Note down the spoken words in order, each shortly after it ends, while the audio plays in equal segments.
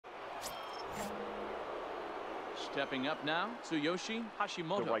Stepping up now, Tsuyoshi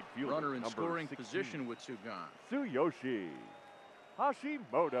Hashimoto, right fielder, runner in scoring 16. position with two gone. Tsuyoshi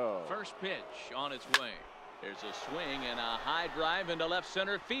Hashimoto. First pitch on its way. There's a swing and a high drive into left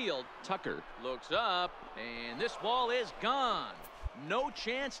center field. Tucker looks up, and this ball is gone. No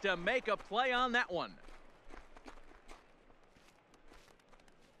chance to make a play on that one.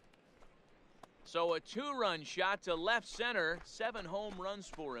 So a two-run shot to left center. 7 home runs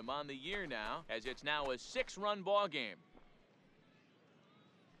for him on the year now, as it's now a 6-run ball game.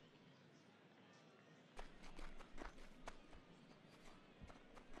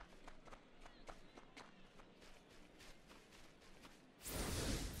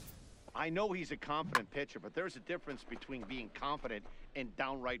 I know he's a confident pitcher, but there's a difference between being confident and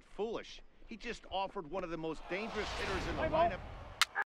downright foolish. He just offered one of the most dangerous hitters in the lineup